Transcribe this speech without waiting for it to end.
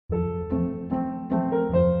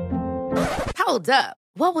Hold up.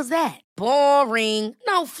 What was that? Boring.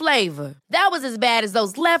 No flavor. That was as bad as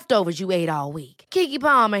those leftovers you ate all week. Keke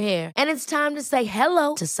Palmer here, and it's time to say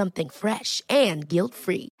hello to something fresh and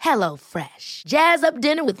guilt-free. Hello Fresh. Jazz up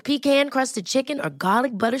dinner with pecan-crusted chicken or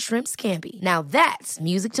garlic butter shrimp scampi. Now that's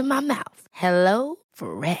music to my mouth. Hello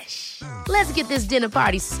Fresh. Let's get this dinner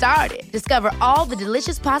party started. Discover all the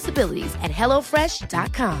delicious possibilities at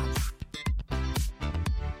hellofresh.com.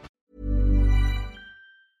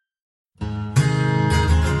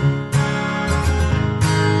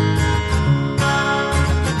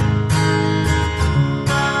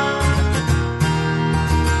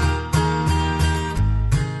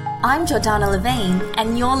 I'm Jordana Levine,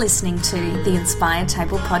 and you're listening to the Inspired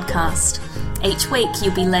Table podcast. Each week,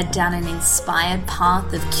 you'll be led down an inspired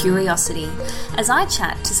path of curiosity as I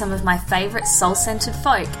chat to some of my favourite soul-centered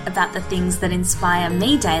folk about the things that inspire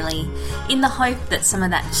me daily, in the hope that some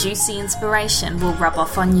of that juicy inspiration will rub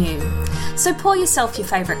off on you. So pour yourself your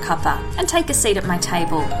favourite cuppa and take a seat at my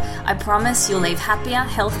table. I promise you'll leave happier,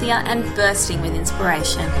 healthier, and bursting with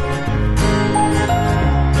inspiration.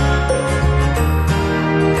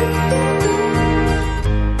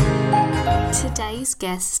 Today's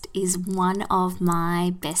guest is one of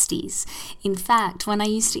my besties. In fact, when I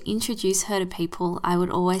used to introduce her to people, I would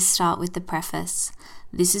always start with the preface,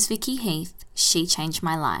 "This is Vicky Heath, she changed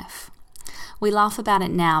my life." We laugh about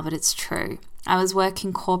it now, but it's true. I was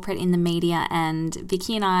working corporate in the media, and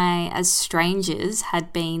Vicky and I, as strangers,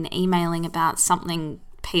 had been emailing about something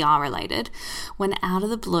PR related, when out of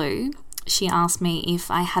the blue, she asked me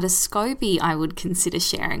if I had a SCOBY I would consider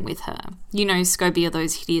sharing with her. You know, SCOBY are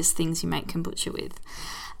those hideous things you make kombucha with.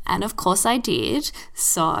 And of course I did.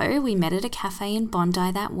 So we met at a cafe in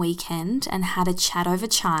Bondi that weekend and had a chat over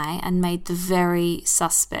chai and made the very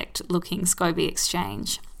suspect looking SCOBY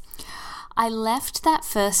exchange. I left that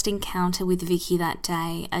first encounter with Vicky that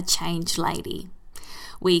day a changed lady.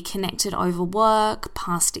 We connected over work,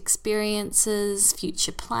 past experiences,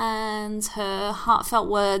 future plans. Her heartfelt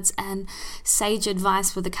words and sage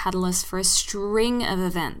advice were the catalyst for a string of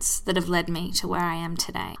events that have led me to where I am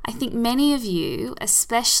today. I think many of you,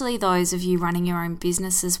 especially those of you running your own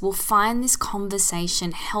businesses, will find this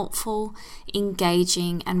conversation helpful,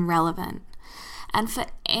 engaging, and relevant. And for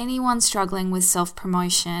anyone struggling with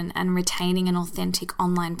self-promotion and retaining an authentic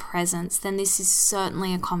online presence, then this is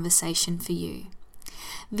certainly a conversation for you.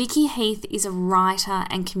 Vicky Heath is a writer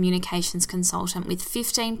and communications consultant with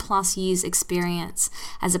 15 plus years experience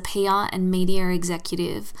as a PR and media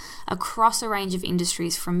executive across a range of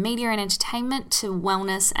industries from media and entertainment to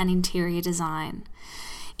wellness and interior design.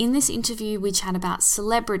 In this interview, we chat about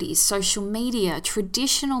celebrities, social media,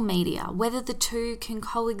 traditional media, whether the two can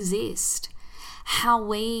coexist, how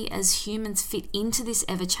we as humans fit into this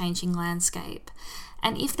ever-changing landscape,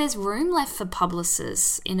 and if there's room left for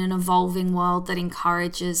publicists in an evolving world that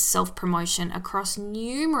encourages self-promotion across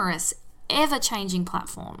numerous ever-changing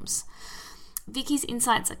platforms. Vicky's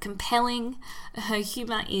insights are compelling, her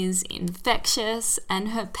humour is infectious, and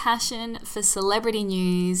her passion for celebrity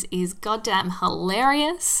news is goddamn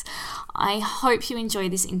hilarious. I hope you enjoy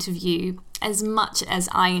this interview as much as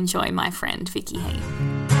I enjoy my friend Vicky Heath.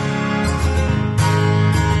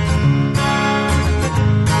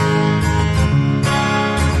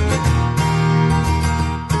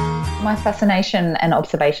 My fascination and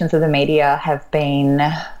observations of the media have been,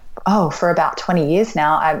 for about 20 years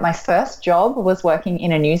now. My first job was working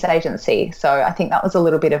in a news agency, so I think that was a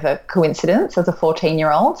little bit of a coincidence as a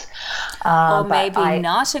 14-year-old. Or maybe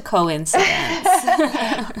not a coincidence.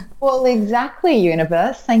 Well, exactly,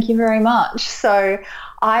 universe. Thank you very much. So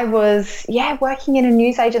I was, working in a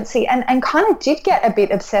news agency and kind of did get a bit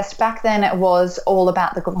obsessed. Back then it was all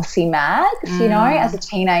about the glossy mags, as a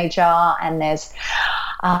teenager, and there's,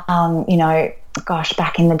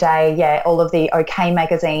 back in the day, all of the OK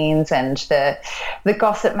magazines and the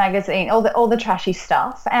gossip magazine, all the trashy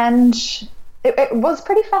stuff. And it was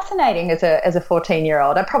pretty fascinating as a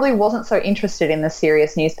 14-year-old. I probably wasn't so interested in the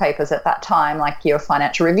serious newspapers at that time, like your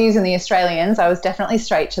Financial Reviews and the Australians. I was definitely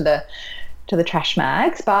straight to the trash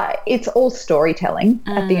mags, but it's all storytelling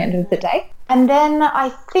at the end of the day. And then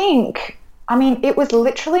it was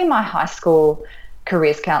literally my high school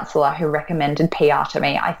careers counsellor who recommended PR to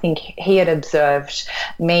me. I think he had observed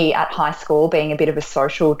me at high school being a bit of a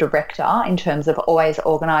social director in terms of always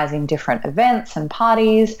organising different events and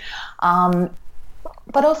parties.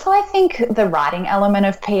 But also I think the writing element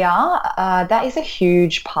of PR, that is a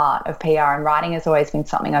huge part of PR, and writing has always been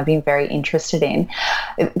something I've been very interested in.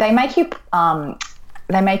 They make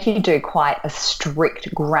you do quite a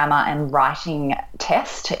strict grammar and writing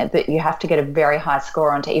test that you have to get a very high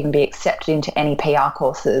score on to even be accepted into any PR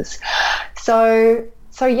courses. So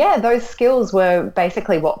So yeah, those skills were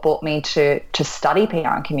basically what brought me to study PR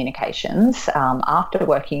and communications after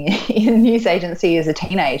working in a news agency as a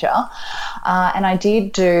teenager. And I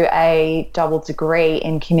did do a double degree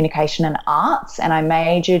in communication and arts, and I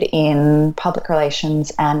majored in public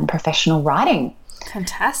relations and professional writing.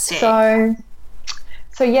 Fantastic.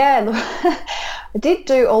 So yeah, look, I did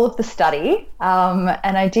do all of the study,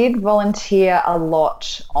 and I did volunteer a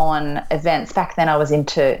lot on events. Back then I was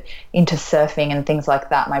into surfing and things like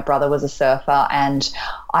that. My brother was a surfer, and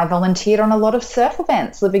I volunteered on a lot of surf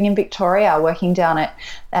events living in Victoria, working down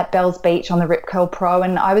at Bells Beach on the Rip Curl Pro,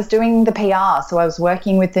 and I was doing the PR. So I was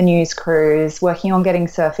working with the news crews, working on getting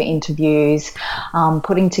surfer interviews,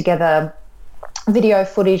 putting together video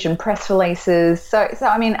footage and press releases. So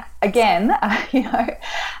I mean, again,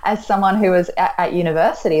 as someone who was at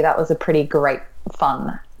university, that was a pretty great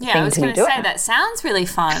fun thing to be doing. Yeah, I was going to say, that sounds really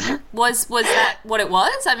fun. Was that what it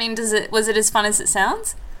was? I mean, was it as fun as it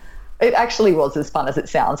sounds? It actually was as fun as it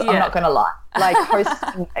sounds. Yeah. I'm not going to lie. Like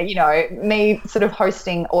hosting, me sort of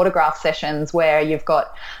hosting autograph sessions where you've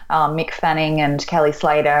got Mick Fanning and Kelly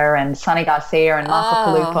Slater and Sonny Garcia and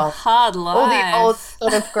Marco Filippo. Hard life. All the old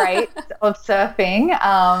sort of greats of surfing.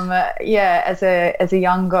 As a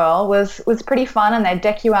young girl was pretty fun, and they'd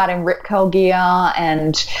deck you out in Rip Curl gear,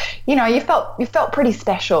 and you felt pretty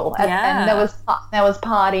special. Yeah. And there was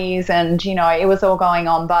parties, and it was all going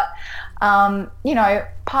on, but.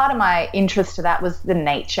 Part of my interest to that was the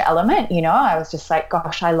nature element. I was just like,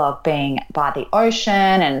 gosh, I love being by the ocean,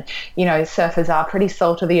 and, surfers are pretty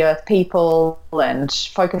salt of the earth people and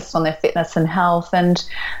focused on their fitness and health. And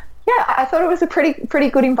yeah, I thought it was a pretty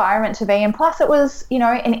good environment to be in. Plus it was,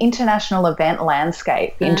 an international event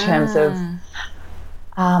landscape in terms of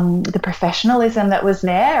the professionalism that was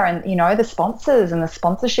there, and the sponsors and the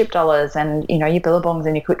sponsorship dollars, and your Billabongs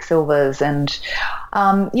and your Quicksilvers, and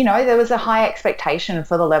there was a high expectation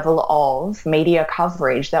for the level of media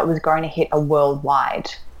coverage that was going to hit a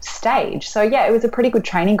worldwide stage. So yeah, it was a pretty good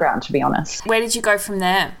training ground, to be honest. Where did you go from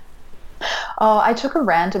there? Oh, I took a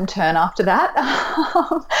random turn after that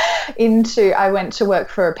I went to work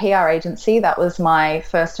for a PR agency. That was my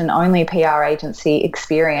first and only PR agency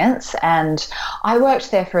experience, and I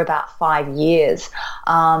worked there for about 5 years.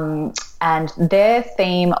 And their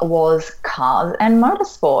theme was cars and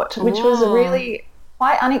motorsport, which was really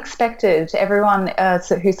quite unexpected. Everyone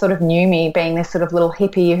who sort of knew me, being this sort of little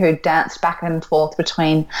hippie who danced back and forth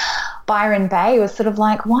between Byron Bay, was sort of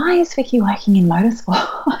like, why is Vicky working in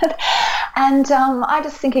motorsport? And I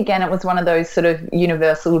just think, again, it was one of those sort of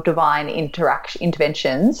universal divine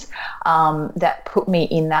interventions that put me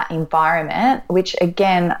in that environment, which,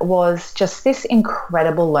 again, was just this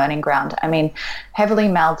incredible learning ground. I mean, heavily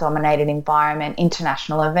male-dominated environment,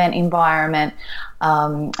 international event environment,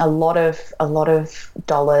 a lot of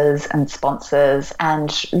dollars and sponsors,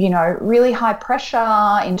 and really high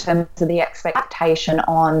pressure in terms of the expectation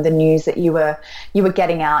on the news that you were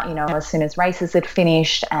getting out as soon as races had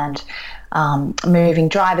finished, and moving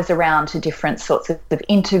drivers around to different sorts of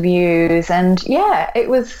interviews. And yeah, it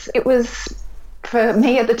was for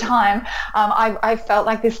me at the time, I felt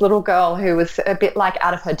like this little girl who was a bit like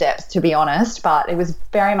out of her depth, to be honest, but it was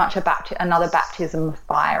very much another baptism of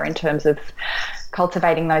fire in terms of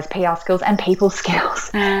cultivating those PR skills and people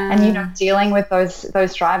skills, and dealing with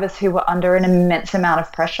those drivers who were under an immense amount of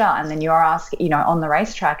pressure, and then you're asking, on the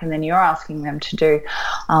racetrack, and then you're asking them to do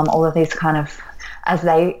all of these kind of, as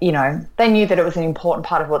they knew that it was an important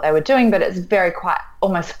part of what they were doing, but it's very quite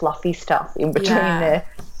almost fluffy stuff in between their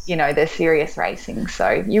serious racing. So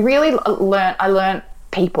you really I learned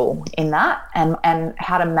people in that, and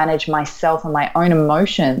how to manage myself and my own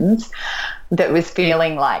emotions that was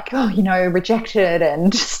feeling like, rejected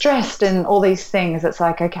and stressed and all these things. It's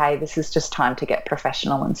like, okay, this is just time to get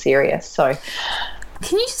professional and serious. So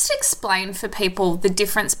can you just explain for people the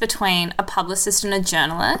difference between a publicist and a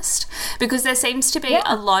journalist? Because there seems to be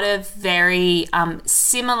a lot of very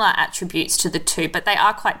similar attributes to the two, but they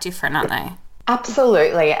are quite different, aren't they?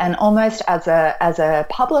 Absolutely. And almost as a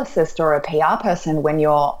publicist or a PR person, when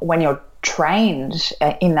you're trained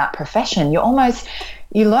in that profession,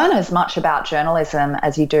 you learn as much about journalism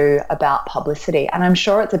as you do about publicity. And I'm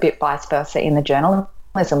sure it's a bit vice versa in the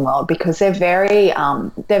journalism world, because they're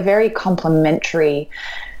very complementary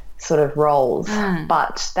sort of roles,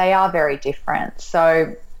 but they are very different.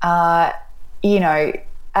 So,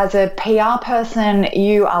 as a PR person,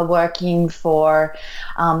 you are working for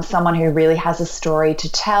someone who really has a story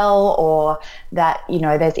to tell, or that,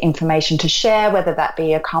 there's information to share, whether that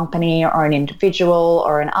be a company or an individual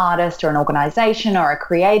or an artist or an organization or a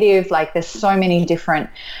creative. Like, there's so many different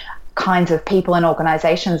kinds of people and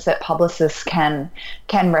organizations that publicists can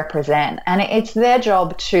represent. And it's their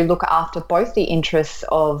job to look after both the interests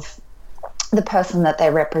of the person that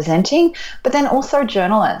they're representing, but then also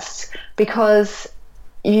journalists, because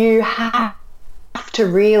you have to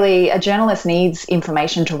really, a journalist needs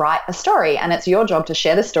information to write a story, and it's your job to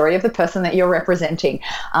share the story of the person that you're representing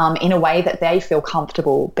in a way that they feel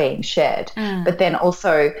comfortable being shared. But then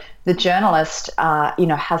also the journalist,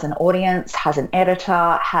 has an audience, has an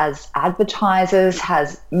editor, has advertisers,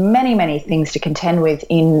 has many, many things to contend with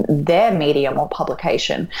in their medium or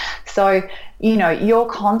publication. So, you're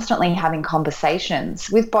constantly having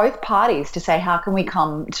conversations with both parties to say, how can we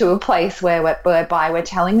come to a place whereby we're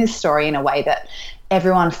telling this story in a way that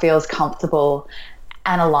everyone feels comfortable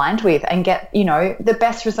and aligned with, and get, the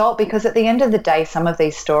best result? Because at the end of the day, some of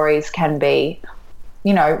these stories can be,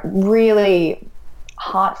 really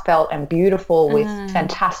heartfelt and beautiful with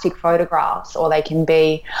fantastic photographs, or they can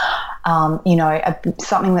be,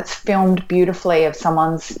 something that's filmed beautifully of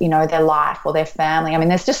someone's, their life or their family. I mean,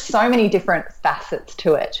 there's just so many different facets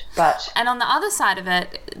to it. And on the other side of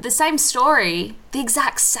it, the same story, the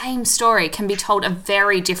exact same story, can be told a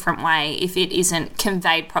very different way if it isn't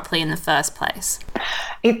conveyed properly in the first place.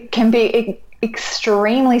 It can be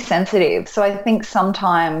extremely sensitive. So I think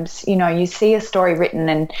sometimes, you see a story written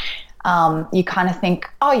and you kind of think,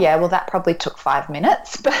 oh yeah, well that probably took 5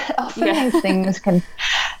 minutes, but often these things can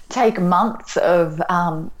take months of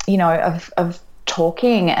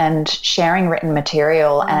talking and sharing written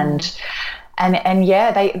material, and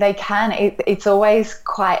they can. It's always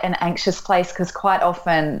quite an anxious place, because quite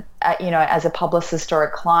often, as a publicist or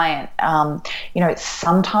a client,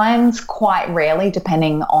 sometimes, quite rarely,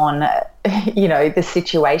 depending on the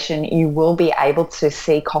situation, you will be able to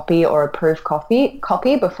see copy or approved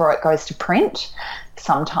copy before it goes to print.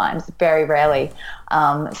 Sometimes, very rarely.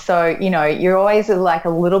 So, you're always like a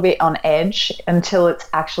little bit on edge until it's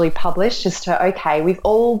actually published, just to, okay, we've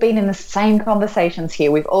all been in the same conversations here.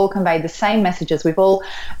 We've all conveyed the same messages. We've all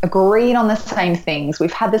agreed on the same things.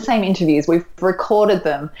 We've had the same interviews. We've recorded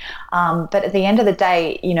them. But at the end of the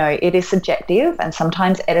day, it is subjective, and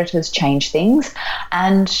sometimes editors change things,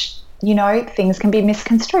 and things can be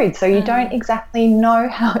misconstrued. So you don't exactly know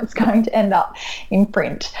how it's going to end up in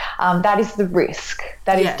print. That is the risk.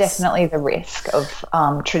 That is definitely the risk of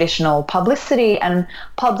traditional publicity and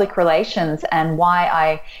public relations, and why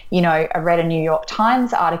I read a New York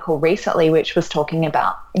Times article recently which was talking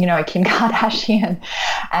about, Kim Kardashian.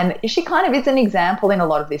 And she kind of is an example in a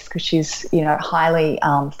lot of this, because she's, highly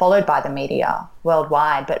followed by the media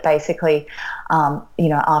worldwide. But basically,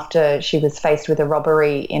 after she was faced with a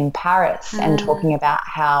robbery in Paris, and talking about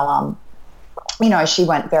how, she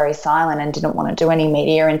went very silent and didn't want to do any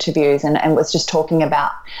media interviews, and was just talking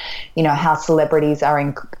about, how celebrities are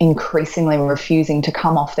increasingly refusing to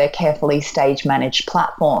come off their carefully stage-managed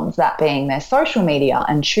platforms, that being their social media,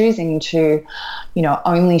 and choosing to,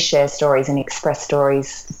 only share stories and express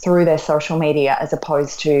stories through their social media, as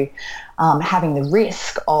opposed to having the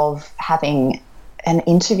risk of having an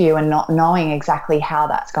interview and not knowing exactly how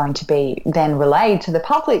that's going to be then relayed to the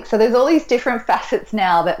public. So there's all these different facets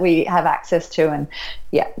now that we have access to, and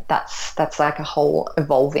that's like a whole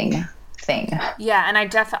evolving thing. Yeah, and I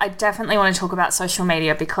definitely want to talk about social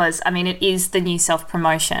media, because it is the new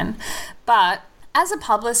self-promotion. But as a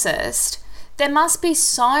publicist, there must be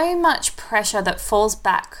so much pressure that falls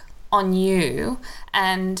back on you,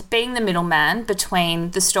 and being the middleman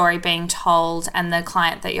between the story being told and the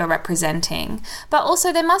client that you're representing. But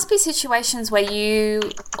also there must be situations where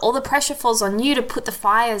all the pressure falls on you to put the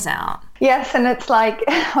fires out. Yes, and it's like,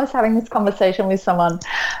 I was having this conversation with someone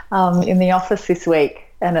in the office this week,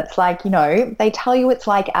 and it's like, they tell you it's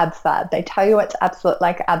like AbFab. They tell you it's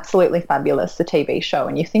absolutely fabulous, the TV show,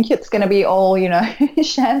 and you think it's going to be all,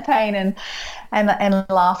 champagne and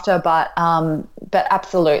laughter, but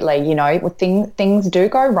absolutely, things do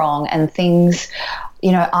go wrong, and things,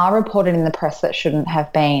 are reported in the press that shouldn't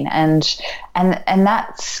have been, and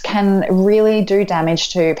that can really do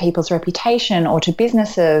damage to people's reputation, or to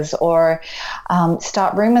businesses, or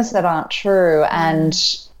start rumors that aren't true,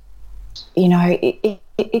 and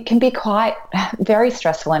it can be quite very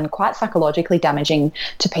stressful and quite psychologically damaging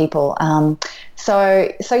to people.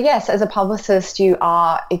 So yes, as a publicist, you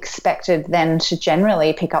are expected then to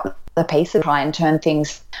generally pick up the piece and try and turn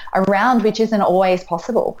things around, which isn't always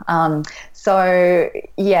possible. It's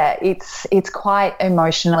quite an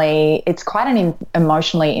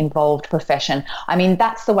emotionally involved profession.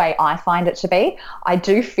 That's the way I find it to be. I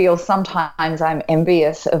do feel sometimes I'm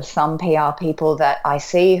envious of some PR people that I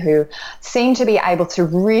see who seem to be able to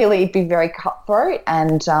really be very cutthroat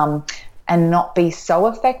and and not be so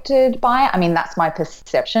affected by it. I mean, that's my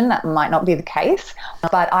perception. That might not be the case,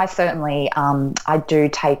 but I certainly I do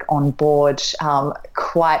take on board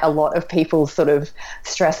quite a lot of people's sort of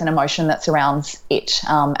stress and emotion that surrounds it,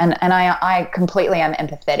 and I completely am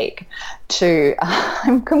empathetic to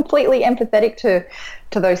I'm completely empathetic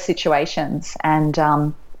to those situations, and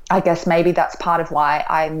I guess maybe that's part of why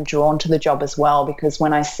I'm drawn to the job as well, because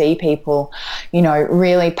when I see people, you know,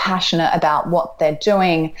 really passionate about what they're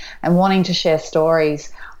doing and wanting to share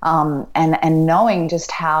stories, and knowing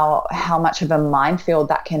just how much of a minefield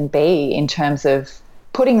that can be in terms of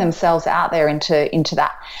putting themselves out there into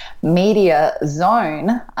that media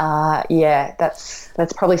zone,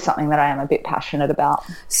 that's probably something that I am a bit passionate about.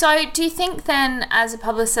 So do you think then, as a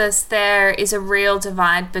publicist, there is a real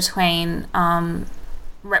divide between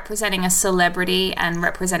representing a celebrity and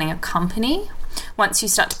representing a company once you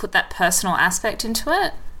start to put that personal aspect into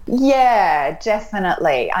it? Yeah,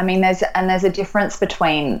 definitely. I mean, there's a difference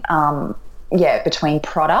between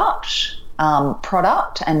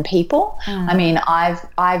product and people. I mean,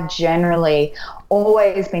 I've generally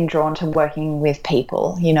always been drawn to working with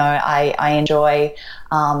people. You know, I enjoy,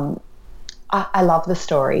 I love the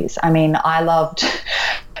stories. I mean, I loved,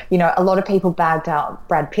 you know, a lot of people bagged out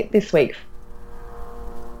Brad Pitt this week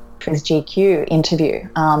for his GQ interview,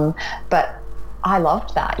 but I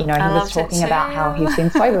loved that. You know, he was talking about how he's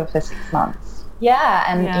been sober for 6 months. Yeah,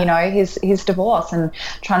 and you know, his divorce and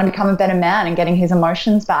trying to become a better man and getting his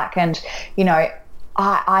emotions back. And you know,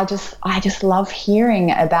 I just love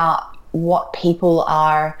hearing about what people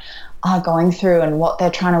are going through and what they're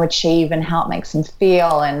trying to achieve and how it makes them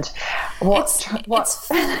feel. And it's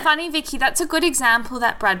funny, Vicky, that's a good example,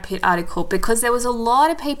 that Brad Pitt article, because there was a lot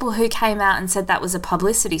of people who came out and said that was a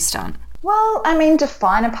publicity stunt. Well, I mean,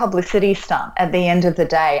 define a publicity stunt at the end of the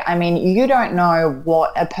day. I mean, you don't know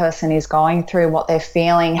what a person is going through, what they're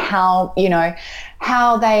feeling, how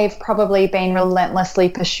they've probably been relentlessly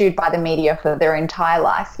pursued by the media for their entire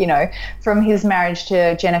life, you know, from his marriage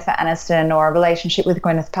to Jennifer Aniston or a relationship with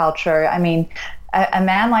Gwyneth Paltrow. I mean, a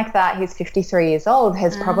man like that, who's 53 years old,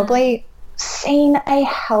 has probably seen a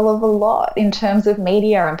hell of a lot in terms of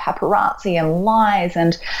media and paparazzi and lies.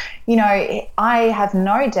 And, you know, I have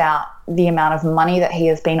no doubt the amount of money that he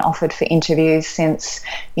has been offered for interviews since,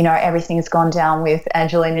 you know, everything's gone down with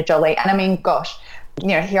Angelina Jolie. And I mean, gosh, you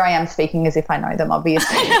know, here I am speaking as if I know them,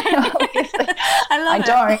 obviously. I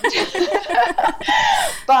don't.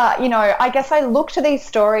 But, you know, I guess I look to these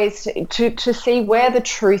stories to see where the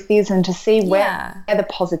truth is and to see where the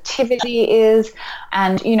positivity is.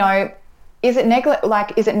 And, you know, is it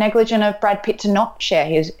negligent of Brad Pitt to not share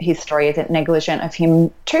his story? Is it negligent of him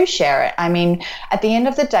to share it? I mean, at the end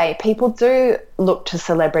of the day, people do look to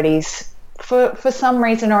celebrities for some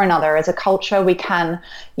reason or another. As a culture, we can,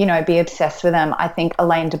 you know, be obsessed with them. I think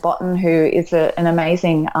Elaine de Botton, who is an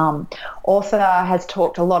amazing author, has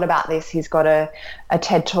talked a lot about this. He's got a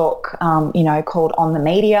TED Talk, you know, called On the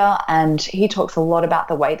Media, and he talks a lot about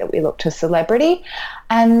the way that we look to celebrity.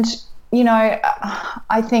 And, you know,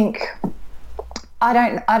 I think... I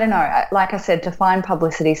don't know. Like I said, define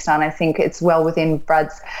publicity stunt. I think it's well within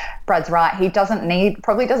Brad's right. He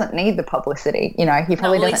probably doesn't need the publicity. You know, he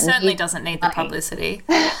certainly doesn't need the publicity.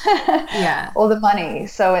 Yeah. Or the money.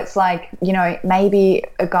 So it's like, you know, maybe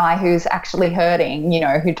a guy who's actually hurting, you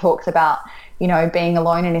know, who talks about, you know, being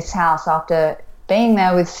alone in his house after being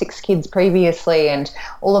there with 6 kids previously and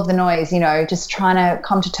all of the noise, you know, just trying to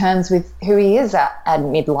come to terms with who he is at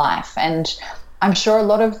midlife. And I'm sure a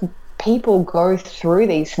lot of people go through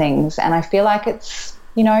these things, and I feel like it's,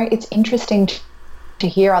 you know, it's interesting to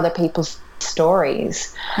hear other people's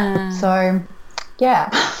stories. So yeah.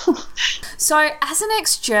 So as an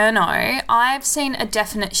ex-journo, I've seen a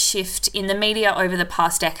definite shift in the media over the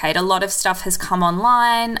past decade. A lot of stuff has come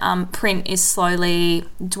online. Print is slowly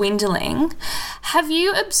dwindling. Have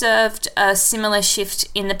you observed a similar shift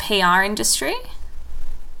in the PR industry?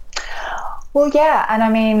 Well, yeah, and I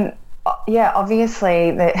mean, yeah, obviously,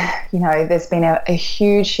 you know, there's been a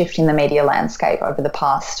huge shift in the media landscape over the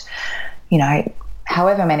past, you know,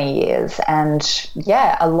 however many years. And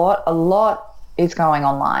yeah, a lot is going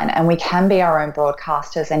online, and we can be our own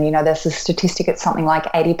broadcasters. And, you know, there's a statistic, it's something like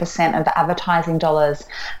 80% of advertising dollars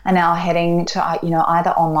are now heading to, you know,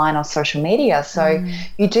 either online or social media. So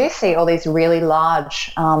you do see all these really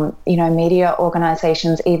large, you know, media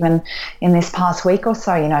organizations, even in this past week or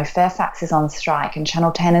so. You know, Fairfax is on strike and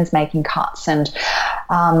Channel 10 is making cuts. And,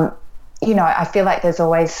 you know, I feel like there's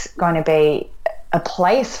always going to be a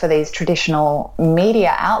place for these traditional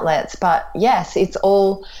media outlets. But yes, it's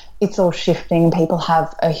all it's all shifting. People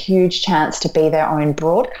have a huge chance to be their own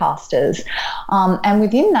broadcasters. And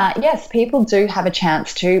within that, yes, people do have a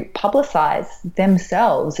chance to publicize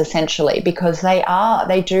themselves essentially, because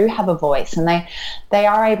they do have a voice, and they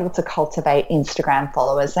are able to cultivate Instagram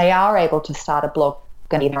followers. They are able to start a blog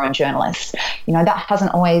and be their own journalists. You know, that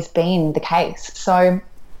hasn't always been the case. So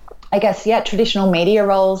I guess, yeah, traditional media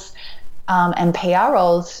roles and PR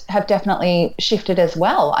roles have definitely shifted as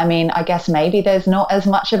well. I mean, I guess maybe there's not as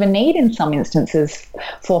much of a need in some instances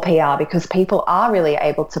for PR because people are really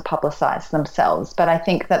able to publicize themselves. But I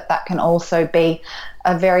think that can also be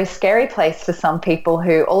a very scary place for some people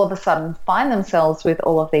who all of a sudden find themselves with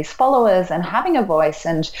all of these followers and having a voice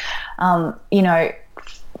and, you know,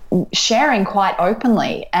 sharing quite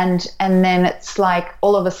openly, and then it's like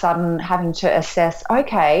all of a sudden having to assess,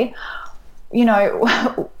 okay, you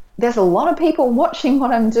know, there's a lot of people watching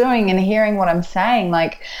what I'm doing and hearing what I'm saying.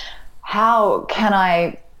 Like, how can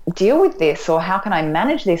I deal with this, or how can I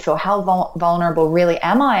manage this, or how vulnerable really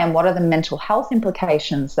am I, and what are the mental health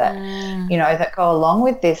implications that you know that go along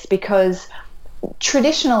with this? Because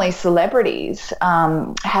traditionally celebrities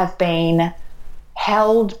have been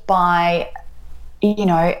held by, you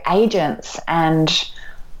know, agents and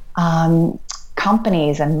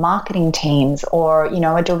companies and marketing teams, or, you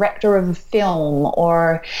know, a director of a film,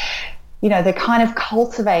 or, you know, they're kind of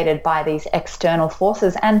cultivated by these external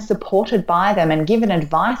forces and supported by them and given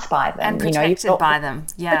advice by them. And protected by them.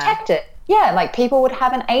 Yeah. Protected. Yeah, like people would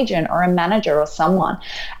have an agent or a manager or someone.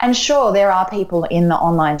 And sure, there are people in the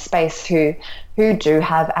online space who do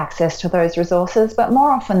have access to those resources, but more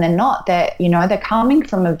often than not, they're coming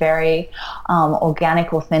from a very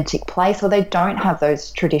organic, authentic place, or they don't have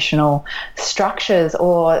those traditional structures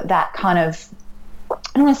or that kind of, I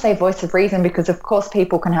don't want to say voice of reason, because of course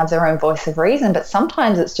people can have their own voice of reason, but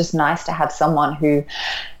sometimes it's just nice to have someone who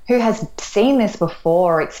has seen this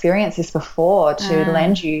before, or experienced this before, to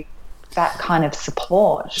lend you that kind of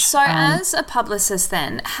support. So as a publicist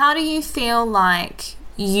then, how do you feel like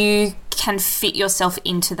you can fit yourself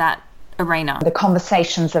into that arena? The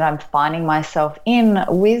conversations that I'm finding myself in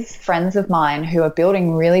with friends of mine who are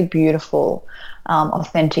building really beautiful,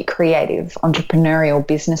 authentic, creative, entrepreneurial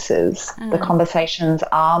businesses, the conversations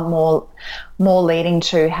are more leading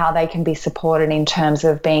to how they can be supported in terms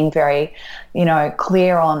of being very, you know,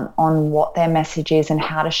 clear on what their message is and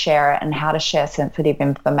how to share it and how to share sensitive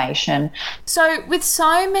information. So with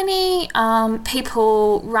so many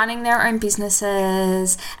people running their own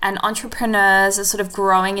businesses and entrepreneurs are sort of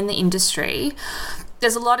growing in the industry,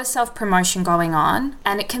 there's a lot of self-promotion going on,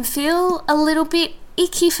 and it can feel a little bit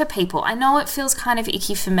icky for people. I know it feels kind of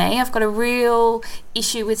icky for me. I've got a real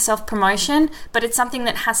issue with self-promotion, but it's something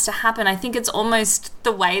that has to happen. I think it's almost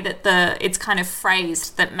the way that it's kind of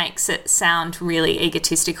phrased that makes it sound really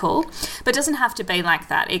egotistical, but it doesn't have to be like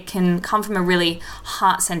that. It can come from a really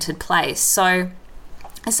heart-centered place. So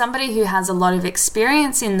as somebody who has a lot of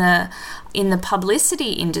experience in the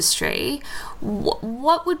publicity industry,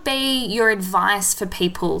 what would be your advice for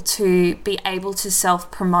people to be able to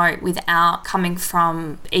self-promote without coming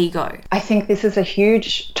from ego? I think this is a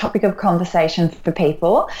huge topic of conversation for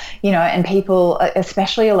people, you know, and people,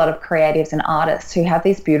 especially a lot of creatives and artists who have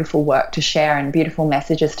this beautiful work to share and beautiful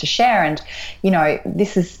messages to share. And, you know,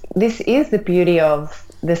 this is the beauty of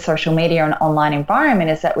the social media and online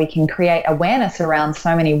environment, is that we can create awareness around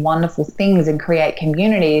so many wonderful things and create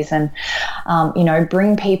communities and, you know,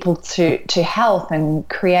 bring people to health and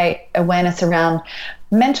create awareness around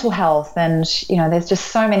mental health. And, you know, there's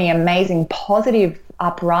just so many amazing, positive,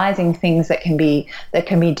 uprising things that can be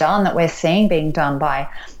done, that we're seeing being done by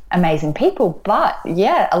amazing people. But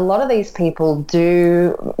yeah, a lot of these people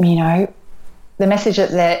do, you know, the message that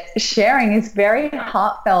they're sharing is very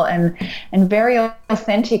heartfelt and very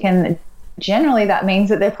authentic, and generally that means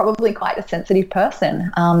that they're probably quite a sensitive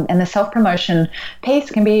person. And the self-promotion piece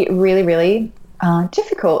can be really, really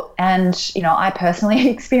difficult. And, you know, I personally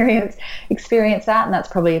experience that, and that's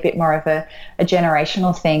probably a bit more of a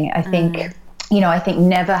generational thing. I think you know, I think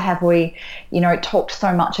never have we, you know, talked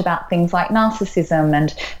so much about things like narcissism,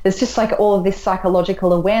 and there's just like all of this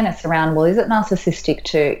psychological awareness around, well, is it narcissistic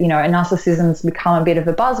to, you know, and narcissism's become a bit of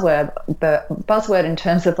a buzzword in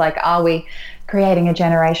terms of like, are we creating a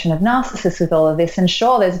generation of narcissists with all of this? And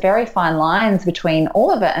sure, there's very fine lines between all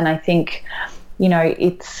of it. And I think, you know,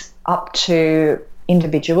 it's up to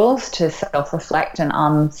individuals to self-reflect and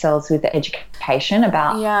arm themselves with the education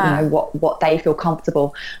about what they feel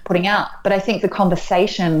comfortable putting out. But I think the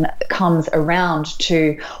conversation comes around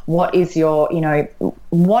to what is your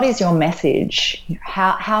message?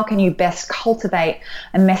 How can you best cultivate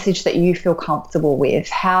a message that you feel comfortable with?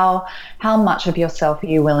 How much of yourself are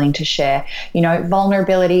you willing to share?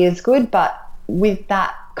 Vulnerability is good, but with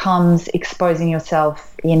that comes exposing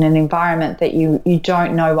yourself in an environment that you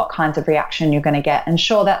don't know what kinds of reaction you're going to get. And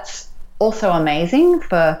sure, that's also amazing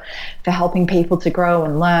for helping people to grow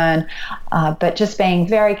and learn, but just being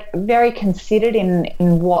very, very considered in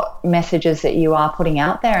what messages that you are putting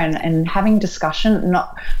out there, and having discussion,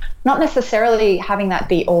 not necessarily having that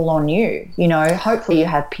be all on you. Hopefully you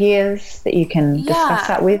have peers that you can discuss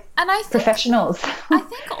that with, and I think, professionals. I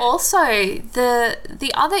think also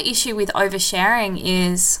the other issue with oversharing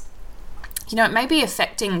is, it may be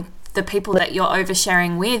affecting the people that you're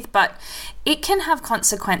oversharing with, but it can have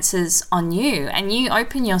consequences on you, and you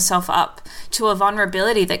open yourself up to a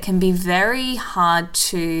vulnerability that can be very hard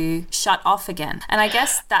to shut off again. And I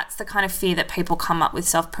guess that's the kind of fear that people come up with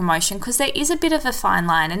self-promotion, because there is a bit of a fine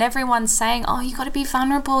line, and everyone's saying, oh, you got to be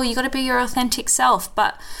vulnerable, you got to be your authentic self.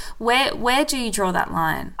 But where do you draw that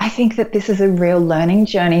line? I think that this is a real learning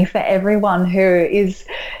journey for everyone who is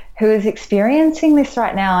experiencing this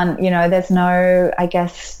right now. And, there's no, I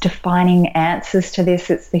guess, defining answers to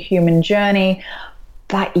this. It's the human journey.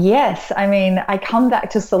 But yes, I come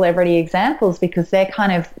back to celebrity examples because they're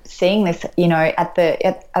kind of seeing this, at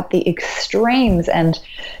the extremes. And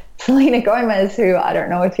Selena Gomez, who I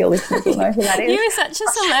don't know if your listeners will know who that is. You're such a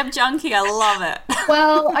celeb junkie. I love it.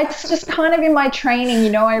 Well, it's just kind of in my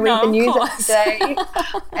training. I read the news every day,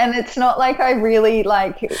 and it's not like I really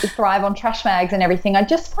thrive on trash mags and everything. I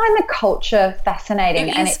just find the culture fascinating.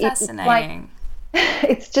 It is fascinating.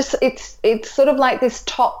 It's sort of like this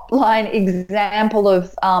top line example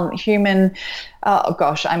of human. Oh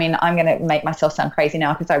gosh, I'm going to make myself sound crazy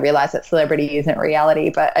now because I realize that celebrity isn't reality,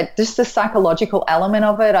 but just the psychological element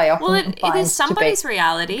of it, I often find it is somebody's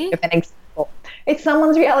reality. It's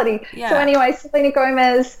someone's reality. Yeah. So anyway, Selena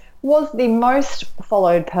Gomez was the most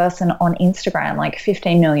followed person on Instagram, like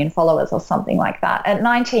 15 million followers or something like that, at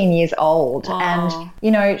 19 years old. Wow.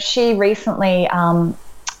 And, she recently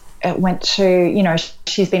went to,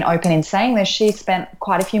 she's been open in saying this. She spent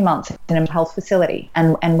quite a few months in a mental health facility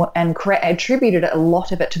and attributed a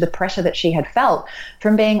lot of it to the pressure that she had felt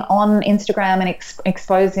from being on Instagram and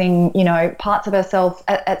exposing, parts of herself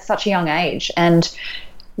at such a young age. And,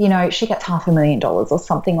 she gets $500,000 or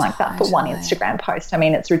something like that for one Instagram post.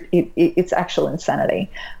 It's actual insanity.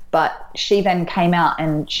 But she then came out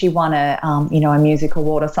and she won a music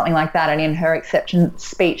award or something like that. And in her acceptance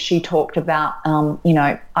speech, she talked about,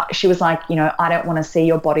 she was like, I don't want to see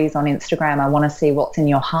your bodies on Instagram. I want to see what's in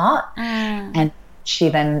your heart. And she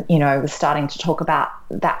then, was starting to talk about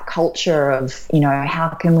that culture of, how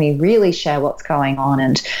can we really share what's going on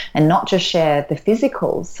and not just share the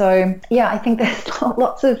physical. So, yeah, I think there's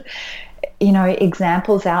lots of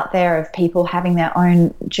examples out there of people having their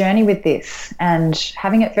own journey with this and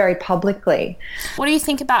having it very publicly. What do you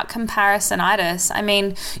think about comparisonitis?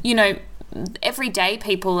 Everyday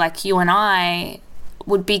people like you and I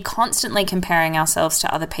would be constantly comparing ourselves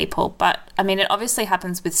to other people, but it obviously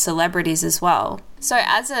happens with celebrities as well. So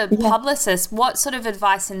as a publicist, what sort of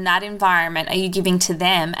advice in that environment are you giving to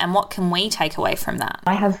them, and what can we take away from that?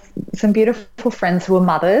 I have some beautiful friends who are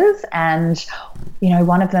mothers, and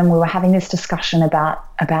one of them, we were having this discussion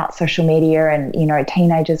about social media and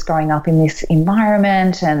teenagers growing up in this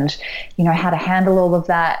environment and how to handle all of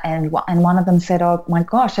that, and one of them said, oh my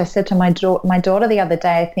gosh, I said to my daughter the other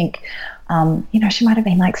day, I think she might have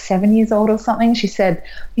been like 7 years old or something. She said,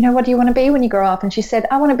 what do you want to be when you grow up? And she said,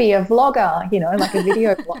 I want to be a vlogger, like a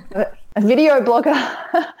video blogger,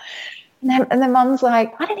 and the mum's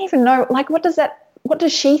like, I don't even know, like, what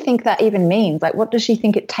does she think that even means? Like, what does she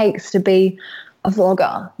think it takes to be a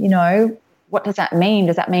vlogger? What does that mean?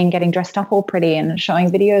 Does that mean getting dressed up all pretty and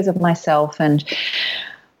showing videos of myself? And,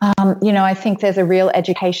 I think there's a real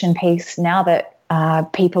education piece now that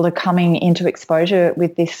people are coming into exposure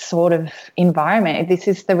with this sort of environment. This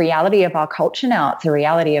is the reality of our culture now. It's a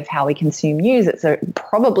reality of how we consume news. It's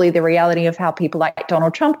probably the reality of how people like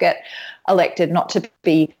Donald Trump get elected, not to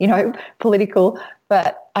be, political.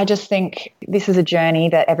 But I just think this is a journey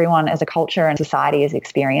that everyone as a culture and society is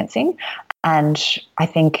experiencing. And I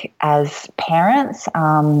think as parents,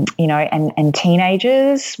 and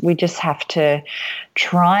teenagers, we just have to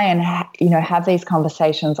try and, have these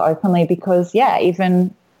conversations openly because,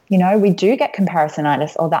 even, we do get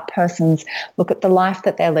comparisonitis, or that person's, look at the life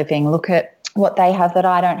that they're living, look at what they have that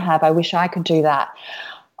I don't have. I wish I could do that.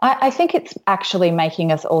 I think it's actually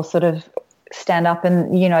making us all sort of stand up,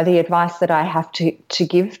 and, you know, the advice that I have to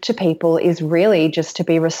give to people is really just to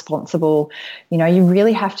be responsible. You know, you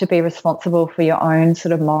really have to be responsible for your own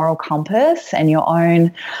sort of moral compass and your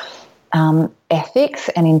own ethics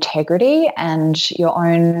and integrity and your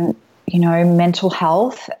own, you know, mental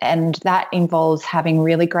health. And that involves having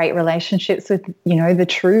really great relationships with, you know, the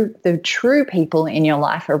true people in your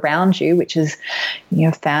life around you, which is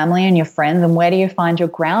your family and your friends. And where do you find your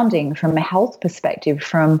grounding from a health perspective,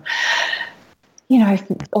 from, you know,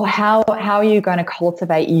 or how are you going to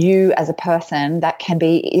cultivate you as a person that can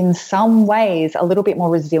be in some ways a little bit more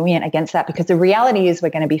resilient against that? Because the reality is we're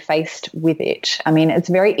going to be faced with it. I mean, it's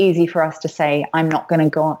very easy for us to say, I'm not going to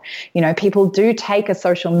go, you know, people do take a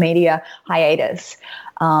social media hiatus.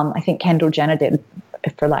 I think Kendall Jenner did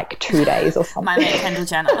for like 2 days or something. My name Kendall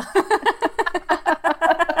Jenner.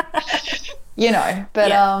 You know,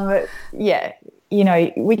 but yeah. You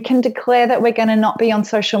know, we can declare that we're going to not be on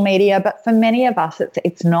social media, but for many of us,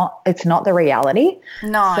 it's not the reality.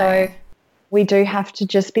 No. So we do have to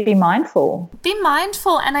just be mindful. Be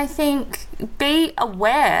mindful, and I think be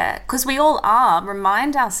aware, because we all are.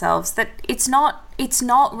 Remind ourselves that it's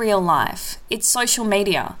not real life. It's social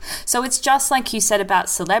media. So it's just like you said about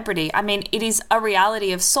celebrity. I mean, it is a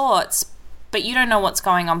reality of sorts, but you don't know what's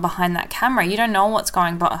going on behind that camera. You don't know what's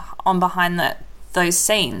going on behind those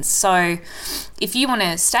scenes. So if you want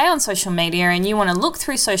to stay on social media and you want to look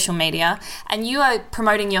through social media and you are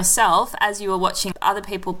promoting yourself as you are watching other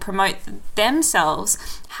people promote themselves,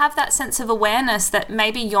 have that sense of awareness that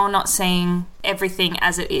maybe you're not seeing everything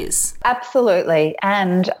as it is. Absolutely.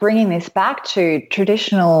 And bringing this back to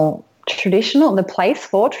the place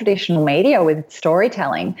for traditional media with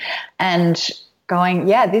storytelling, and going,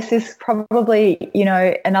 yeah, this is probably, you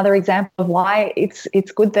know, another example of why it's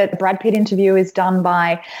good that a Brad Pitt interview is done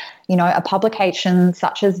by, you know, a publication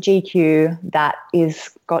such as GQ that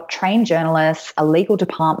is got trained journalists, a legal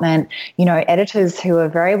department, you know, editors who are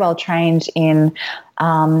very well trained in,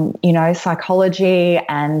 you know, psychology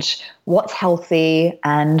and what's healthy.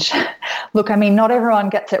 And look, I mean, not everyone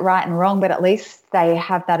gets it right and wrong, but at least they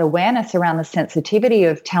have that awareness around the sensitivity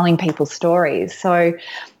of telling people stories. So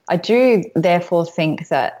I do therefore think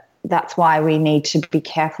that that's why we need to be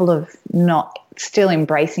careful of not still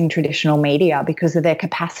embracing traditional media, because of their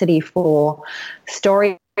capacity for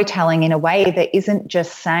storytelling in a way that isn't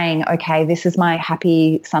just saying, okay, this is my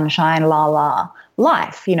happy sunshine la la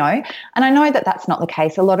life, you know. And I know that that's not the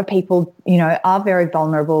case. A lot of people, you know, are very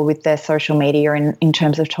vulnerable with their social media in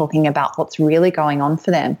terms of talking about what's really going on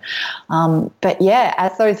for them. But yeah,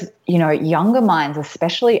 as those, you know, younger minds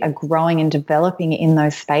especially are growing and developing in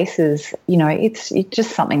those spaces, you know, it's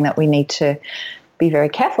just something that we need to be very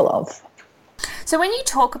careful of. So when you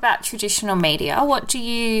talk about traditional media, what do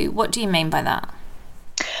you mean by that?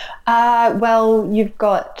 Well, you've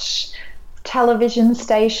got television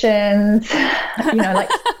stations, you know, like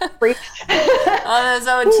free. Oh, those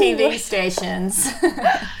old TV stations.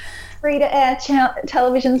 Free-to-air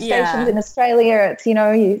television stations in Australia. It's, you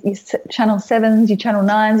know, you Channel 7s, you Channel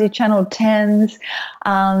 9s, you Channel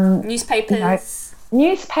 10s. Newspapers. You know,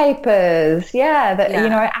 newspapers, yeah, that, you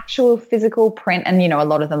know, actual physical print, and, you know, a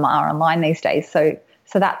lot of them are online these days. So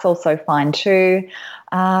that's also fine too.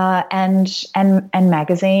 And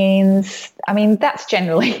magazines. I mean, that's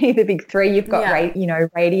generally the big three. You've got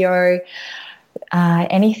radio,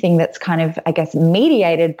 anything that's kind of, I guess,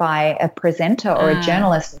 mediated by a presenter or a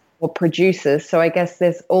journalist or producers. So I guess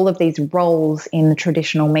there's all of these roles in the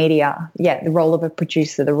traditional media. Yeah, the role of a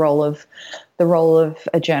producer, the role of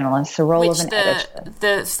a journalist, the role of an editor.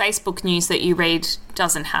 The Facebook news that you read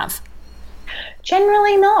doesn't have.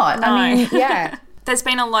 Generally not. No. I mean, yeah. There's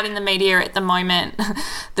been a lot in the media at the moment,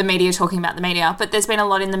 the media talking about the media, but there's been a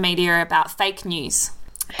lot in the media about fake news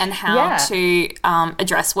and how to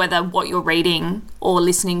address whether what you're reading or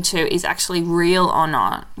listening to is actually real or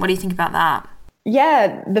not. What do you think about that?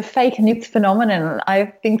 Yeah, the fake news phenomenon. I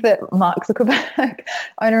think that Mark Zuckerberg,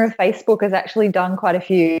 owner of Facebook, has actually done quite a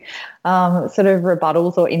few sort of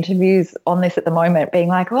rebuttals or interviews on this at the moment, being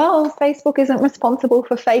like, well, Facebook isn't responsible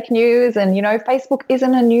for fake news, and, you know, Facebook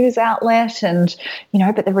isn't a news outlet, and, you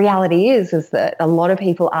know, but the reality is that a lot of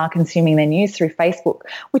people are consuming their news through Facebook,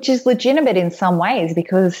 which is legitimate in some ways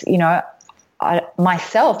because, you know, I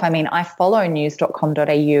follow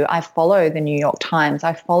news.com.au, I follow the New York Times,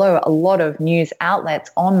 I follow a lot of news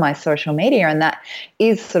outlets on my social media, and that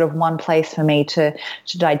is sort of one place for me to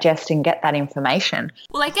digest and get that information.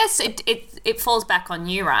 Well, I guess it falls back on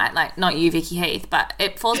you, right? Like, not you, Vicky Heath, but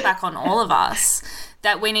it falls back on all of us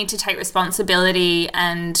that we need to take responsibility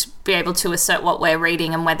and be able to assert what we're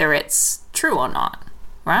reading and whether it's true or not,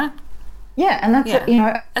 right? Yeah, and that's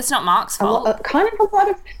it's not Mark's fault. Kind of a lot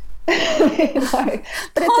of but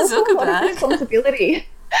it's also a lot of responsibility.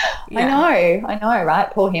 Yeah. I know, right?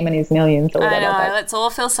 Poor him and his millions. Or whatever, I know. Let's all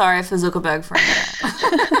feel sorry for Zuckerberg for a minute.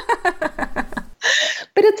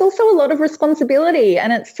 But it's also a lot of responsibility,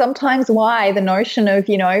 and it's sometimes why the notion of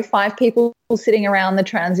 5 people sitting around the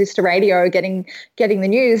transistor radio getting the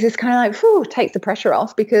news is kind of like, takes the pressure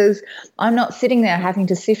off, because I'm not sitting there having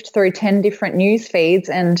to sift through 10 different news feeds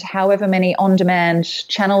and however many on-demand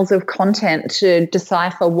channels of content to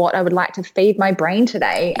decipher what I would like to feed my brain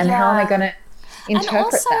today, and how am I going to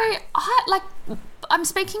interpret that. I'm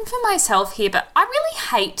speaking for myself here, but I really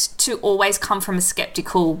hate to always come from a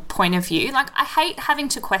skeptical point of view. Like, I hate having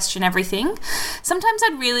to question everything. Sometimes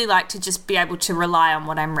I'd really like to just be able to rely on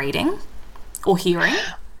what I'm reading or hearing.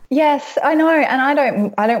 Yes, I know, and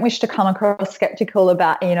I don't wish to come across skeptical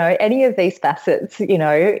about any of these facets in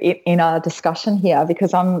our discussion here,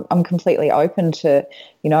 because I'm completely open to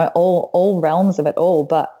all realms of it all.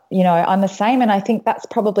 But I'm the same, and I think that's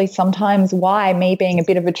probably sometimes why me being a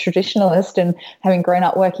bit of a traditionalist and having grown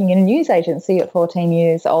up working in a news agency at 14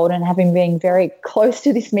 years old and having been very close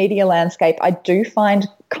to this media landscape, I do find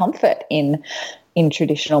comfort in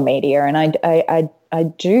traditional media, and I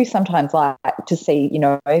do sometimes like to see,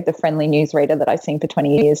 the friendly newsreader that I've seen for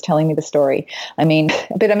 20 years telling me the story.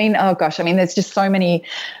 There's just so many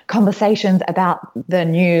conversations about the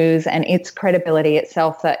news and its credibility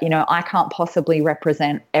itself that, I can't possibly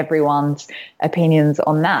represent everyone's opinions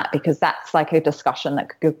on that, because that's like a discussion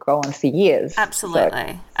that could go on for years.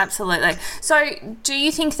 Absolutely. So do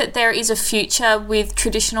you think that there is a future with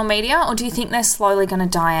traditional media, or do you think they're slowly going to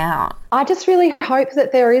die out? I just really hope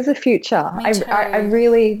that there is a future. Me too. I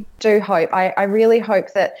really do hope. I really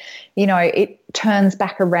hope that, it turns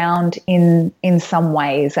back around in some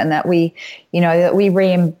ways, and that we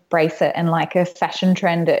re-embrace it, and like a fashion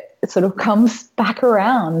trend, it sort of comes back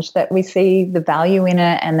around, that we see the value in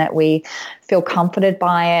it, and that we feel comforted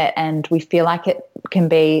by it, and we feel like it can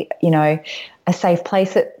be, a safe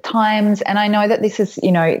place at times. And I know that this is,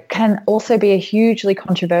 can also be a hugely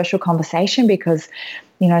controversial conversation, because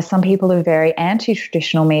some people are very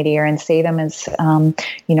anti-traditional media and see them as, having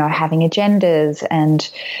agendas. And,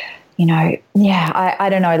 I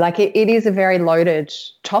don't know, like it is a very loaded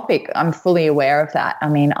topic. I'm fully aware of that. I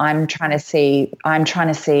mean, I'm trying to see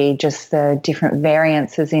just the different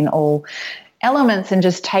variances in all elements and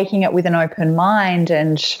just taking it with an open mind.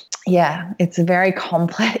 And yeah, it's a very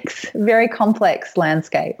complex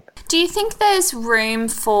landscape. Do you think there's room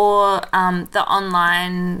for the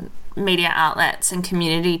online media outlets and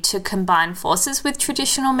community to combine forces with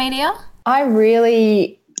traditional media? I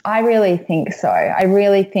really think so. I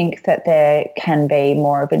really think that there can be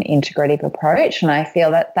more of an integrative approach, and I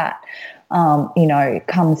feel that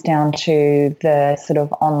comes down to the sort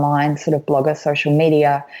of online sort of blogger social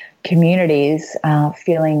media communities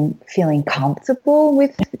feeling comfortable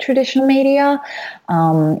with traditional media,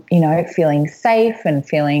 feeling safe and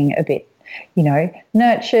feeling a bit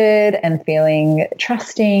nurtured and feeling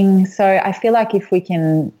trusting. So I feel like if we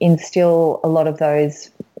can instill a lot of those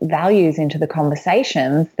values into the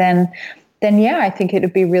conversations, then yeah, I think it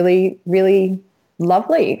would be really, really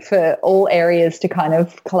lovely for all areas to kind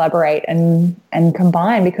of collaborate and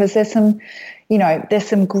combine, because there's some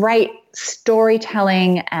great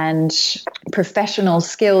storytelling and professional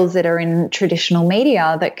skills that are in traditional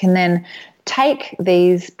media that can then take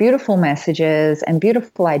these beautiful messages and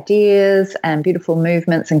beautiful ideas and beautiful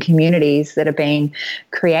movements and communities that are being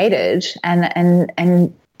created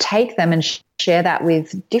and take them and share that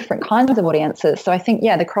with different kinds of audiences. So I think,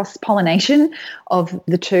 the cross-pollination of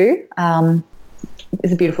the two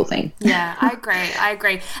is a beautiful thing. Yeah, I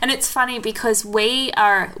agree. And it's funny because we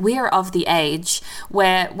are of the age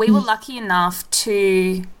where we were lucky enough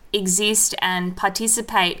to exist and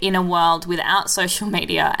participate in a world without social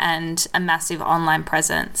media and a massive online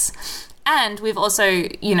presence. And we've also,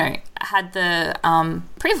 had the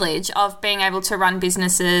privilege of being able to run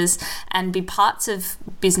businesses and be parts of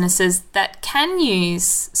businesses that can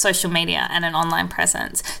use social media and an online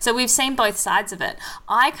presence. So we've seen both sides of it.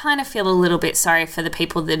 I kind of feel a little bit sorry for the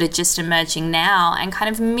people that are just emerging now and kind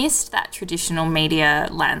of missed that traditional media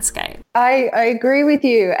landscape. I agree with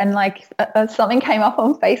you. And something came up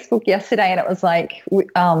on Facebook yesterday, and it was like,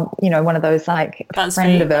 one of those like friend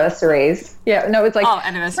anniversaries. Yeah, no, it's like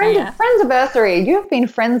anniversary, friends anniversary. You've been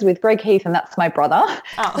friends with Greg Heath, and that's my brother.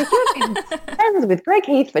 Oh. Like, you've been friends with Greg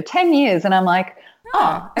Heath for 10 years. And I'm like,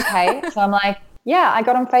 oh, okay. So I'm like, Yeah, I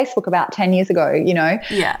got on Facebook about 10 years ago,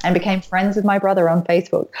 and became friends with my brother on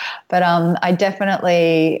Facebook. But I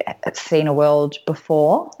definitely have seen a world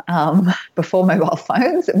before mobile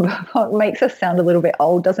phones. It makes us sound a little bit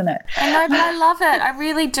old, doesn't it? I know, but I love it. I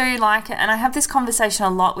really do like it. And I have this conversation a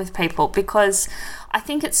lot with people because I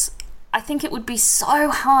think it would be so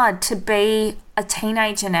hard to be a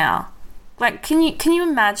teenager now. Like, can you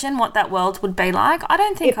imagine what that world would be like? I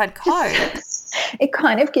don't think I'd cope. It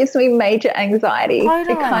kind of gives me major anxiety.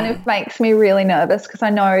 Totally. It kind of makes me really nervous because I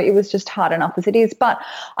know it was just hard enough as it is. But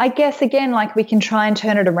I guess, again, like we can try and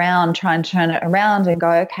turn it around and go,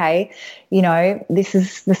 okay, this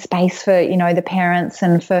is the space for, the parents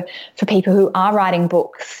and for people who are writing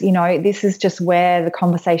books. This is just where the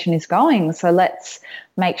conversation is going. So let's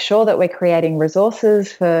make sure that we're creating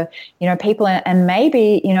resources for, people. And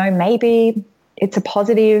maybe it's a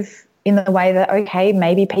positive in the way that, okay,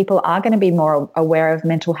 maybe people are going to be more aware of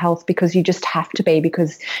mental health because you just have to be,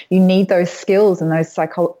 because you need those skills and those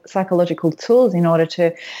psychological tools in order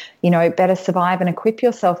to, better survive and equip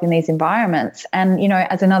yourself in these environments. And,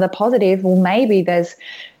 as another positive, well, maybe there's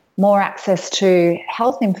more access to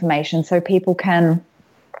health information so people can,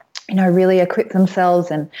 really equip themselves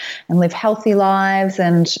and live healthy lives.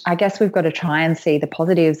 And I guess we've got to try and see the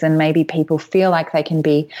positives, and maybe people feel like they can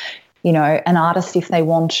be, an artist if they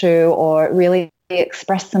want to, or really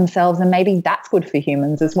express themselves. And maybe that's good for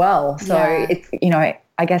humans as well. So it's,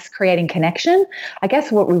 I guess creating connection. I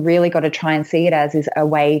guess what we really got to try and see it as is a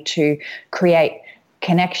way to create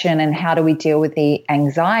connection, and how do we deal with the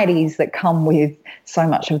anxieties that come with so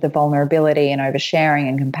much of the vulnerability and oversharing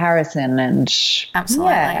and comparison. And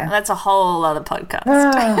absolutely, that's a whole other podcast.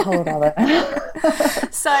 A whole other.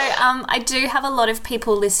 So I do have a lot of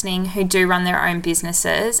people listening who do run their own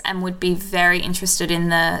businesses and would be very interested in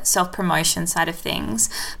the self-promotion side of things.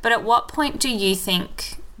 But at what point do you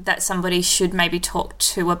think that somebody should maybe talk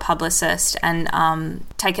to a publicist and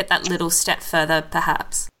take it that little step further,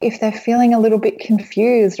 perhaps? If they're feeling a little bit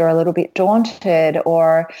confused or a little bit daunted,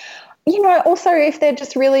 or, also if they're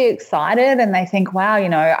just really excited and they think, wow,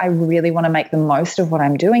 I really want to make the most of what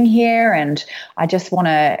I'm doing here, and I just want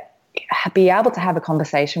to be able to have a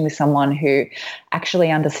conversation with someone who actually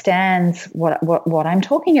understands what I'm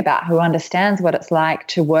talking about, who understands what it's like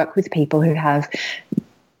to work with people who have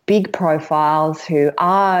big profiles, who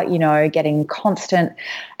are, getting constant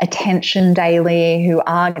attention daily, who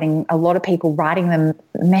are getting a lot of people writing them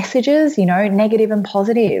messages, negative and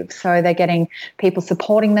positive. So they're getting people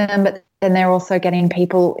supporting them, but then they're also getting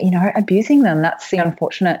people, abusing them. That's the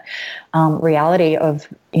unfortunate reality of,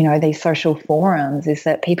 these social forums, is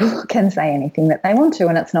that people can say anything that they want to,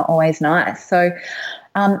 and it's not always nice. So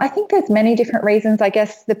I think there's many different reasons. I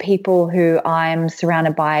guess the people who I'm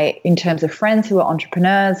surrounded by in terms of friends who are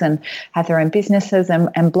entrepreneurs and have their own businesses and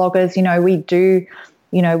bloggers,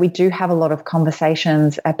 we do have a lot of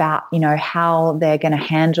conversations about, how they're going to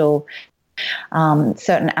handle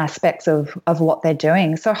certain aspects of what they're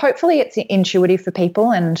doing. So hopefully it's intuitive for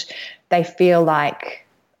people and they feel like,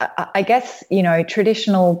 I guess,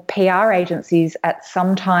 traditional PR agencies at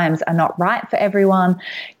sometimes are not right for everyone.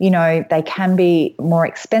 They can be more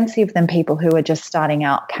expensive than people who are just starting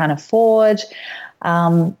out can afford.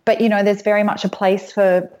 But, there's very much a place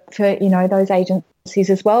for those agencies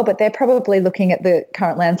as well. But they're probably looking at the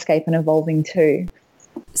current landscape and evolving too.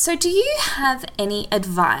 So do you have any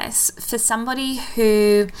advice for somebody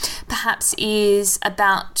who perhaps is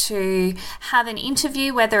about to have an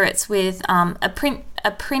interview, whether it's with a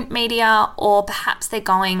print media, or perhaps they're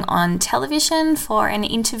going on television for an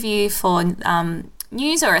interview for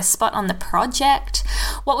news or a spot on the project?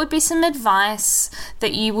 What would be some advice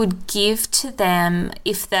that you would give to them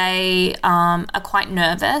if they are quite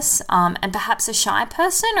nervous and perhaps a shy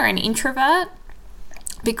person or an introvert?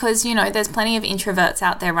 Because, there's plenty of introverts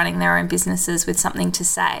out there running their own businesses with something to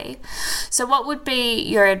say. So what would be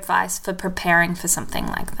your advice for preparing for something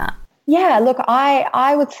like that? Yeah, look,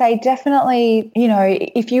 I would say definitely,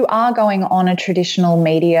 if you are going on a traditional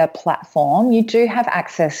media platform, you do have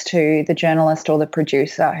access to the journalist or the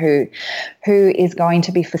producer who is going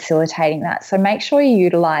to be facilitating that. So make sure you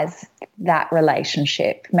utilize that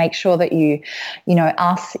relationship. Make sure that you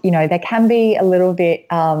ask, they can be a little bit,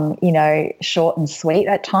 short and sweet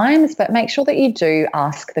at times, but make sure that you do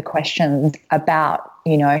ask the questions about,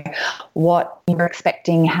 what you're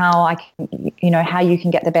expecting, how you can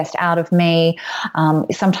get the best out of me.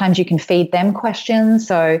 Sometimes you can feed them questions.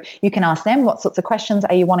 So you can ask them, what sorts of questions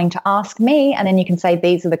are you wanting to ask me? And then you can say,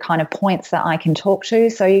 these are the kind of points that I can talk to.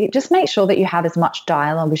 So you just make sure that you have as much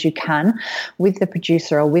dialogue as you can with the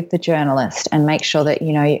producer or with the journalist, and make sure that,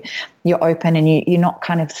 you're open and you're not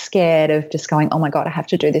kind of scared of just going, oh my God, I have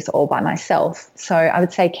to do this all by myself. So I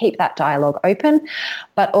would say keep that dialogue open,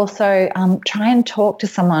 but also try and talk to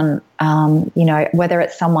someone, whether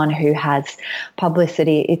it's someone who has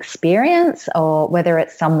publicity experience or whether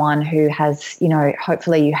it's someone who has,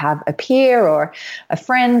 hopefully you have a peer or a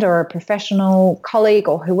friend or a professional colleague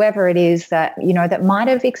or whoever it is that, that might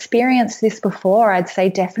have experienced this before. I'd say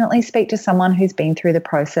definitely speak to someone who's been through the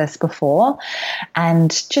process before,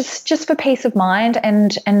 and just for peace of mind,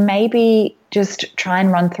 and maybe just try and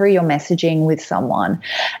run through your messaging with someone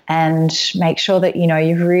and make sure that,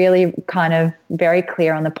 you're really kind of very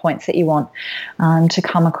clear on the points that you want to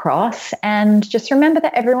come across. And just remember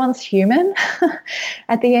that everyone's human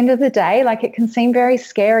at the end of the day. Like, it can seem very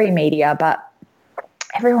scary, media, but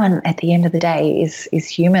everyone at the end of the day is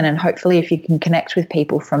human. And hopefully if you can connect with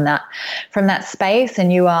people from that space,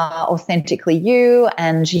 and you are authentically you,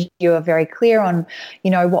 and you are very clear on,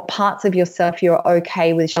 what parts of yourself you're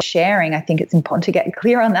okay with sharing, I think it's important to get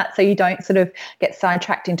clear on that so you don't sort of get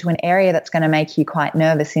sidetracked into an area that's going to make you quite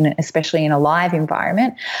nervous, especially in a live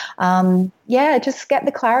environment. Just get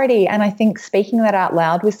the clarity. And I think speaking that out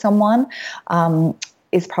loud with someone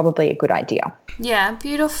is probably a good idea. Yeah,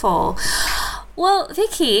 beautiful. Well,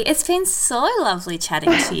 Vicky, it's been so lovely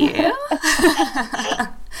chatting to you.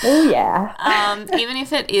 Oh, yeah. Even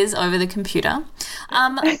if it is over the computer.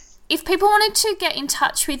 If people wanted to get in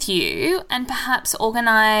touch with you and perhaps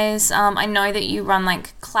organise, I know that you run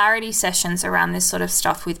like clarity sessions around this sort of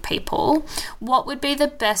stuff with people, what would be the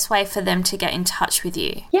best way for them to get in touch with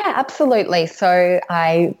you? Yeah, absolutely. So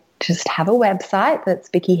I just have a website that's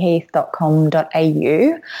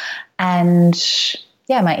vickyheath.com.au, and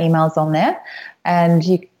my email's on there, and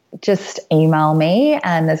you just email me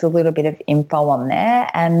and there's a little bit of info on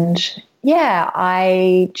there. And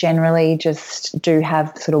I generally just do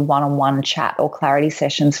have sort of one-on-one chat or clarity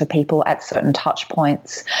sessions for people at certain touch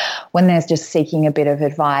points when there's just seeking a bit of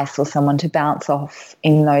advice or someone to bounce off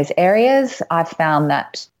in those areas. I've found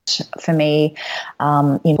that for me,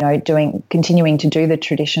 continuing to do the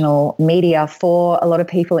traditional media for a lot of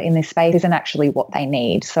people in this space isn't actually what they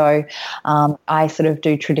need. So I sort of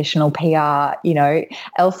do traditional PR,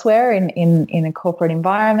 elsewhere in a corporate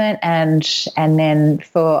environment, and then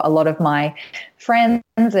for a lot of my friends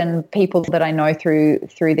and people that I know through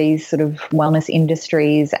these sort of wellness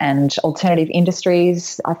industries and alternative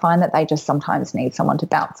industries, I find that they just sometimes need someone to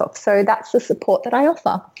bounce off. So that's the support that I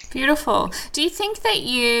offer. Beautiful. Do you think that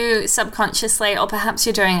you subconsciously, or perhaps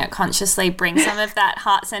you're doing it consciously, bring some of that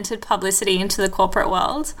heart-centered publicity into the corporate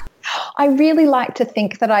world? I really like to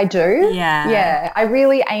think that I do. Yeah. I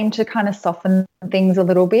really aim to kind of soften things a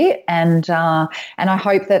little bit, and I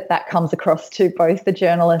hope that comes across to both the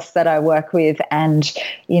journalists that I work with and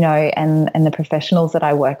and the professionals that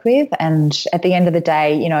I work with. And at the end of the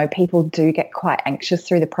day, people do get quite anxious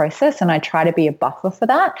through the process, and I try to be a buffer for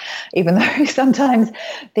that, even though sometimes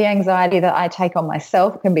the anxiety that I take on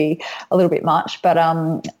myself can be a little bit much. But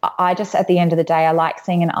I just, at the end of the day, I like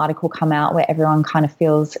seeing an article come out where everyone kind of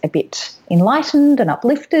feels a bit enlightened and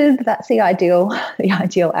uplifted. That's the ideal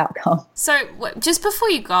outcome. So just before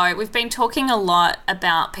you go, we've been talking a lot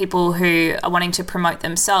about people who are wanting to promote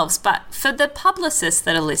themselves, but for the publicists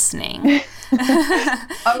that are listening,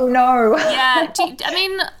 oh no. Yeah,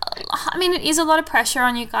 I mean, it is a lot of pressure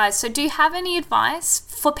on you guys. So do you have any advice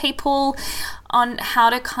for people on how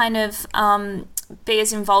to kind of be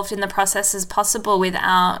as involved in the process as possible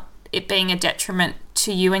without it being a detriment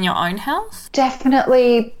to you and your own health?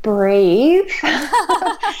 Definitely breathe.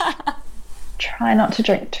 Try not to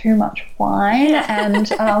drink too much wine.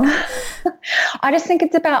 And I just think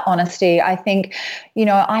it's about honesty. I think,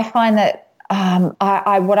 I find that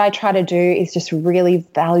what I try to do is just really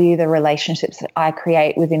value the relationships that I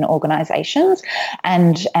create within organizations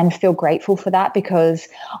and feel grateful for that, because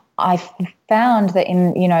I've found that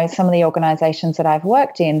in, some of the organizations that I've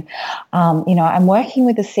worked in, I'm working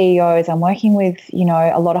with the CEOs, I'm working with,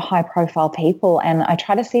 a lot of high profile people, and I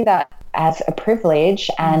try to see that as a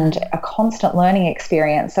privilege and a constant learning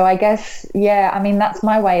experience. So I guess, that's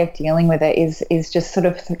my way of dealing with it is just sort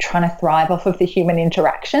of trying to thrive off of the human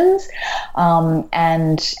interactions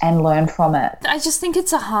and learn from it. I just think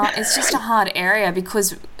it's just a hard area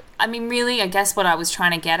because, really, I guess what I was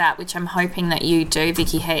trying to get at, which I'm hoping that you do,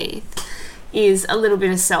 Vicky Heath, is a little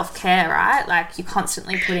bit of self-care, right? Like, you're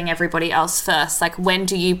constantly putting everybody else first. Like, when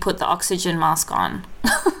do you put the oxygen mask on?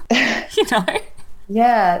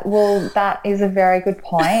 Yeah, well, that is a very good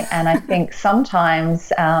point. And I think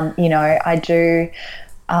sometimes, I do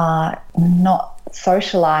not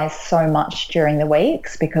socialize so much during the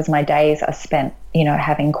weeks because my days are spent,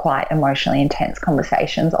 having quite emotionally intense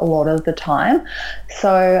conversations a lot of the time.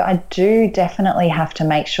 So I do definitely have to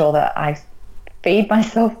make sure that I feed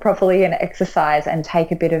myself properly and exercise and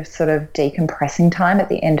take a bit of sort of decompressing time at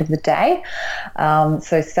the end of the day.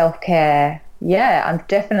 So self-care, I've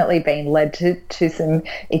definitely been led to some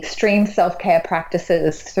extreme self-care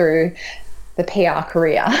practices through the PR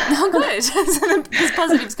career. Oh, good. So there's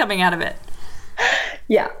positives coming out of it.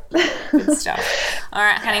 Yeah. Good stuff. All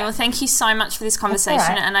right, honey. Well, thank you so much for this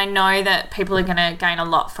conversation. Right. And I know that people are going to gain a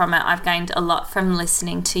lot from it. I've gained a lot from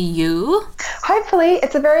listening to you. Hopefully.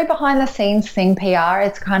 It's a very behind-the-scenes thing, PR.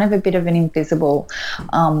 It's kind of a bit of an invisible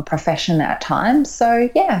profession at times. So,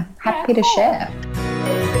 happy to share.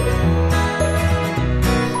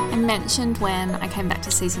 Mentioned when I came back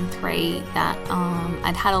to season 3 that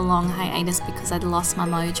I'd had a long hiatus because I'd lost my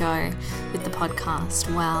mojo with the podcast.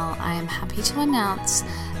 Well, I am happy to announce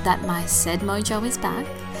that my said mojo is back,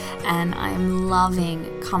 and I am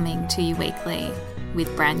loving coming to you weekly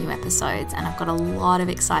with brand new episodes, and I've got a lot of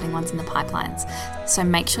exciting ones in the pipelines. So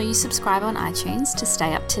make sure you subscribe on iTunes to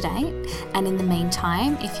stay up to date. And in the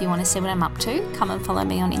meantime, if you want to see what I'm up to, come and follow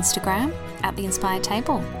me on Instagram at The Inspired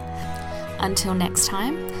Table. Until next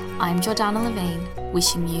time, I'm Jordana Levine,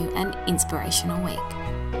 wishing you an inspirational week.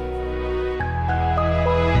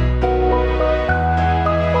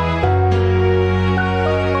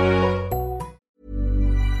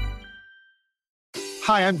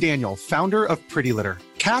 Hi, I'm Daniel, founder of Pretty Litter.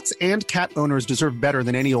 Cats and cat owners deserve better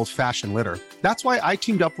than any old-fashioned litter. That's why I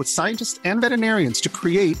teamed up with scientists and veterinarians to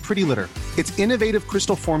create Pretty Litter. Its innovative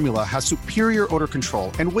crystal formula has superior odor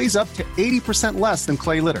control and weighs up to 80% less than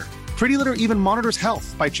clay litter. Pretty Litter even monitors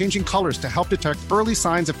health by changing colors to help detect early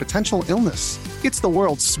signs of potential illness. It's the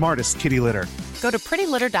world's smartest kitty litter. Go to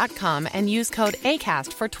prettylitter.com and use code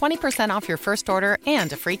ACAST for 20% off your first order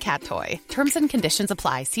and a free cat toy. Terms and conditions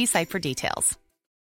apply. See site for details.